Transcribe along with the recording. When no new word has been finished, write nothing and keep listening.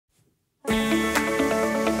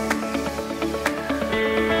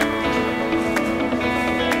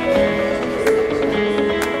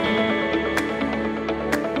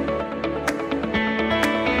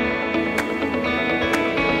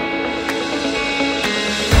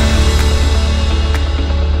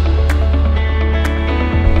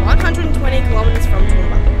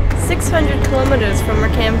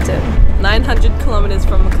900 kilometres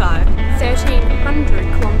from Mackay.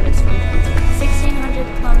 1,300 kilometres from Queensland.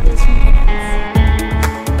 1,600 kilometres from Cairns.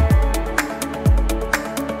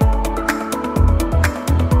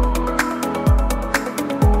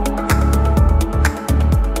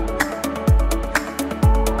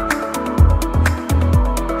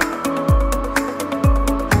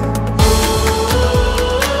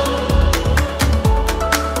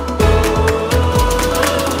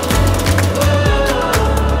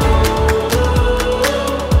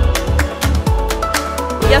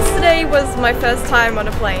 Yesterday was my first time on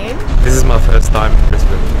a plane. This is my first time in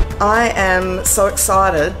Brisbane. I am so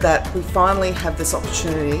excited that we finally have this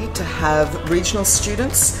opportunity to have regional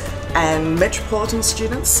students and metropolitan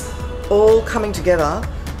students all coming together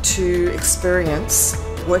to experience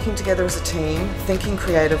working together as a team, thinking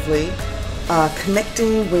creatively,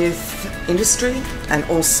 connecting with industry and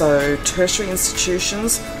also tertiary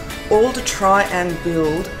institutions, all to try and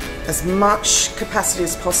build as much capacity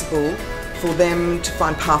as possible for them to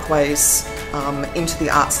find pathways into the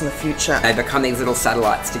arts in the future. They become these little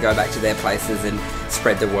satellites to go back to their places and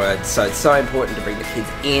spread the word. So it's so important to bring the kids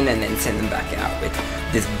in and then send them back out with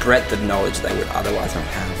this breadth of knowledge they would otherwise not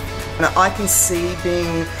have. And I can see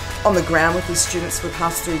being on the ground with these students for the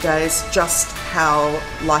past 3 days just how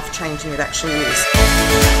life-changing it actually is.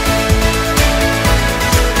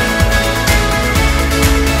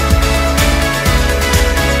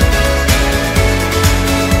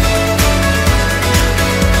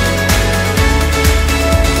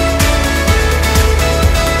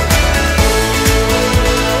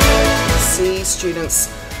 Students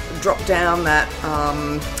drop down that,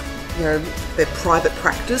 their private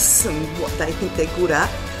practice and what they think they're good at,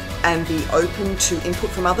 and be open to input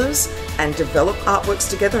from others and develop artworks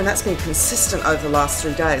together, and that's been consistent over the last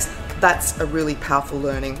 3 days. That's a really powerful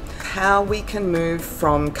learning. How we can move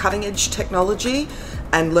from cutting edge technology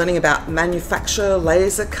and learning about manufacture,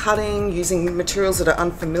 laser cutting, using materials that are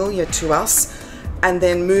unfamiliar to us, and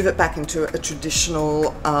then move it back into a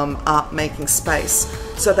traditional art making space.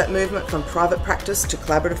 So that movement from private practice to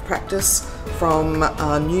collaborative practice, from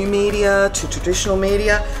new media to traditional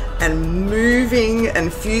media, and moving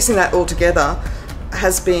and fusing that all together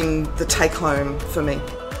has been the take home for me.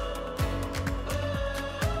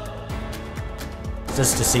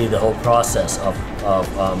 Just to see the whole process of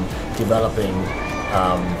developing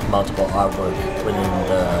multiple artwork within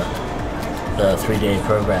the 3-day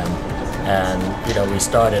program. And we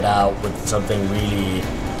started out with something really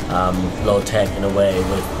low tech in a way,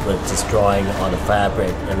 with just drawing on the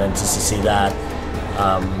fabric, and then just to see that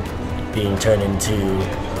being turned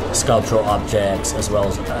into sculptural objects as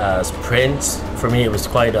well as prints. For me, it was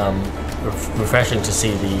quite refreshing to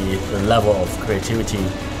see the level of creativity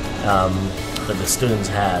that the students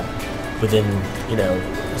had within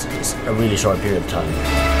a really short period of time.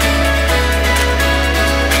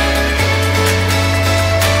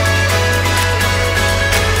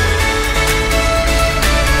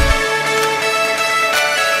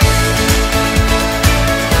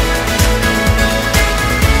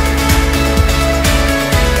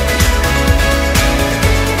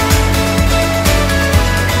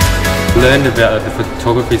 Learned about the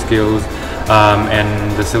photography skills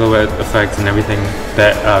and the silhouette effects and everything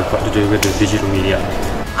that got to do with the digital media.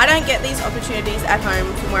 I don't get these opportunities at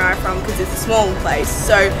home from where I'm from because it's a small place.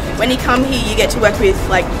 So when you come here, you get to work with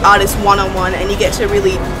artists one-on-one, and you get to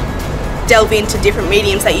really delve into different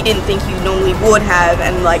mediums that you didn't think you normally would have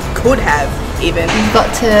and could have even. We've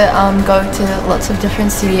got to go to lots of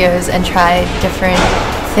different studios and try different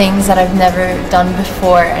things that I've never done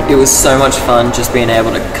before. It was so much fun just being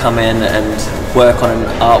able to come in and work on an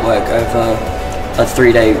artwork over a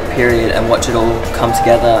 3-day period and watch it all come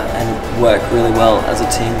together and work really well as a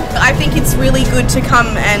team. I think it's really good to come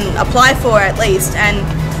and apply for at least and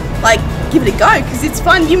give it a go because it's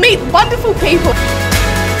fun. You meet wonderful people.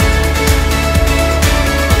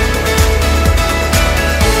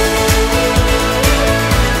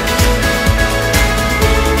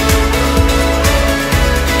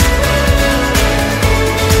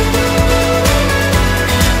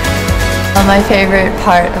 My favorite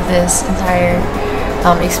part of this entire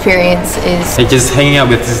experience is just hanging out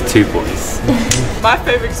with these 2 boys. My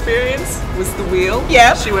favourite experience was the wheel.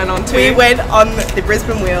 Yeah, she went on to. We went on the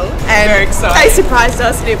Brisbane wheel, and very exciting. They surprised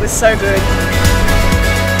us, and it was so good.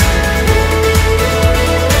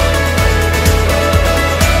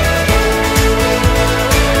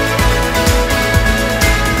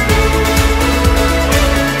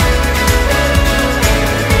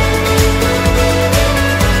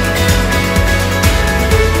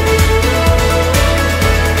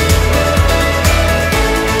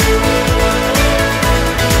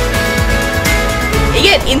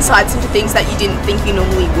 insights into things that you didn't think you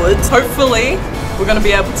normally would. Hopefully we're going to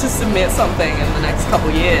be able to submit something in the next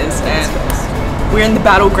couple years, and we're in the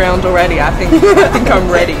battleground already. I think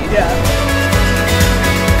I'm ready. Yeah.